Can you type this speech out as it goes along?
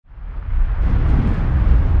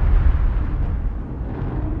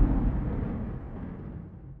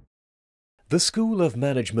The School of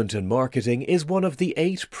Management and Marketing is one of the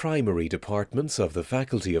 8 primary departments of the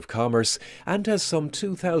Faculty of Commerce and has some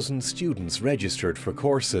 2,000 students registered for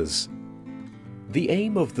courses. The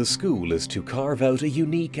aim of the school is to carve out a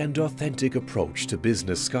unique and authentic approach to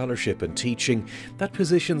business scholarship and teaching that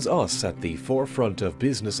positions us at the forefront of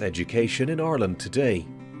business education in Ireland today.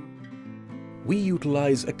 We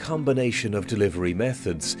utilise a combination of delivery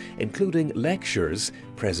methods, including lectures,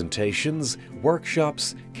 presentations,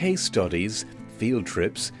 workshops, case studies, field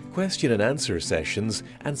trips, question and answer sessions,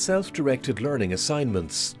 and self-directed learning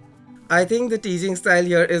assignments. I think the teaching style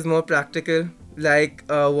here is more practical.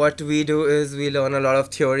 What we do is we learn a lot of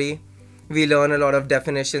theory, we learn a lot of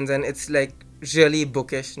definitions, and it's like really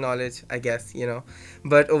bookish knowledge, I guess,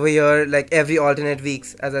 But over here, like every alternate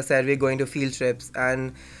weeks, as I said, we're going to field trips,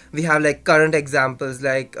 and we have like current examples,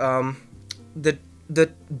 the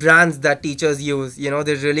brands that teachers use,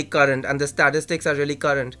 they're really current, and the statistics are really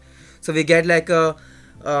current. So we get like a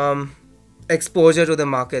exposure to the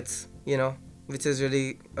markets, which is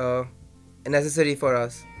really necessary for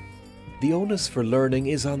us. The onus for learning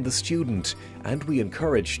is on the student, and we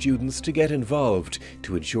encourage students to get involved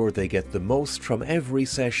to ensure they get the most from every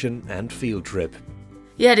session and field trip.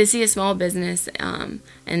 Yeah, to see a small business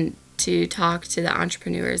and to talk to the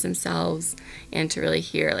entrepreneurs themselves and to really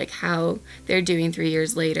hear like how they're doing 3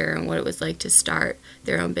 years later and what it was like to start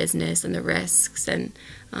their own business and the risks and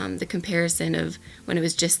the comparison of when it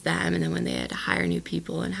was just them and then when they had to hire new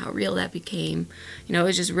people and how real that became. It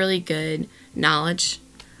was just really good knowledge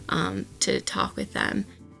to talk with them.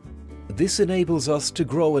 This enables us to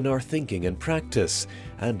grow in our thinking and practice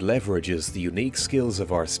and leverages the unique skills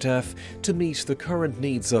of our staff to meet the current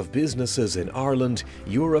needs of businesses in Ireland,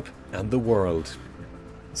 Europe and the world.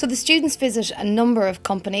 So the students visit a number of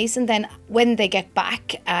companies, and then when they get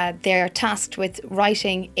back, they're tasked with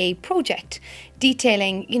writing a project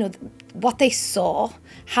detailing, what they saw,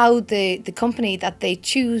 how the company that they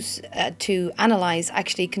choose to analyse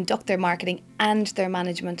actually conduct their marketing and their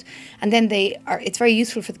management. And then it's very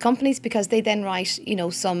useful for the companies because they then write,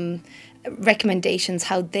 some recommendations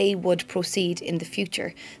how they would proceed in the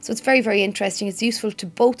future. So it's very, very interesting. It's useful to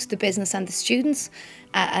both the business and the students,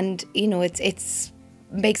 and it's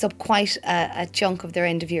makes up quite a chunk of their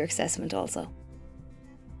end of year assessment also.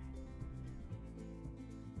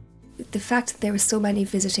 The fact that there were so many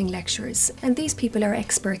visiting lecturers, and these people are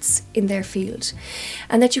experts in their field,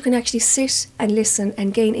 and that you can actually sit and listen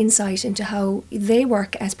and gain insight into how they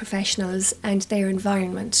work as professionals and their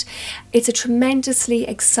environment. It's a tremendously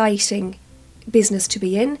exciting business to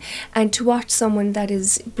be in, and to watch someone that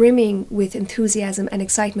is brimming with enthusiasm and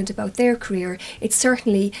excitement about their career, it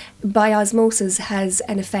certainly by osmosis has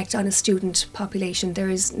an effect on a student population.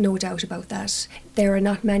 There is no doubt about that. There are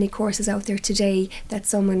not many courses out there today that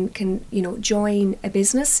someone can join a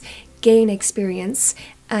business, gain experience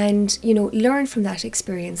and learn from that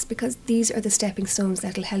experience, because these are the stepping stones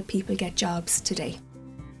that will help people get jobs today.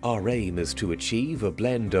 Our aim is to achieve a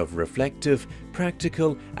blend of reflective,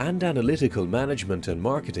 practical and analytical management and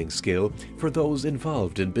marketing skill for those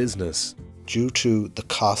involved in business. Due to the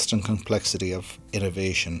cost and complexity of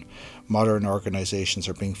innovation, modern organisations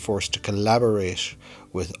are being forced to collaborate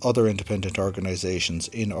with other independent organisations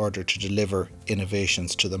in order to deliver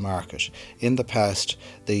innovations to the market. In the past,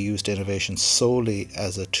 they used innovation solely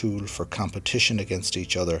as a tool for competition against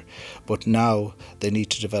each other, but now they need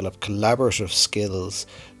to develop collaborative skills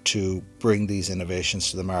to bring these innovations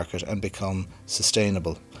to the market and become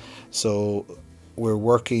sustainable. So we're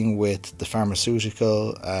working with the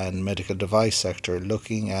pharmaceutical and medical device sector,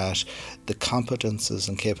 looking at the competences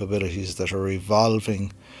and capabilities that are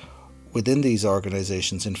evolving within these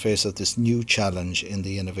organisations in face of this new challenge in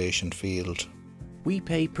the innovation field. We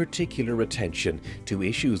pay particular attention to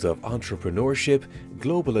issues of entrepreneurship,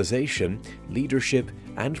 globalisation, leadership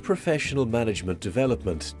and professional management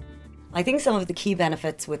development. I think some of the key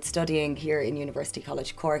benefits with studying here in University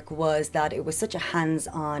College Cork was that it was such a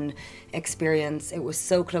hands-on experience. It was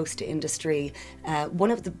so close to industry.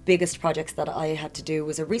 One of the biggest projects that I had to do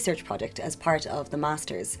was a research project as part of the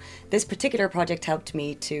Masters. This particular project helped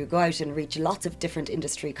me to go out and reach lots of different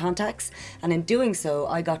industry contacts, and in doing so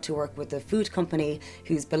I got to work with a food company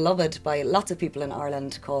who's beloved by lots of people in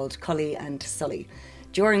Ireland called Cully and Sully,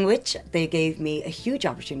 during which they gave me a huge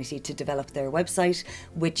opportunity to develop their website,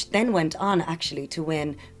 which then went on actually to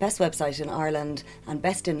win Best Website in Ireland and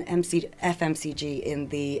Best in FMCG in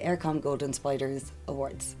the Aircom Golden Spiders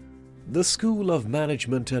Awards. The School of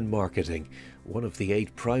Management and Marketing, one of the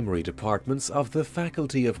 8 primary departments of the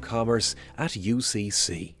Faculty of Commerce at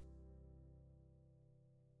UCC.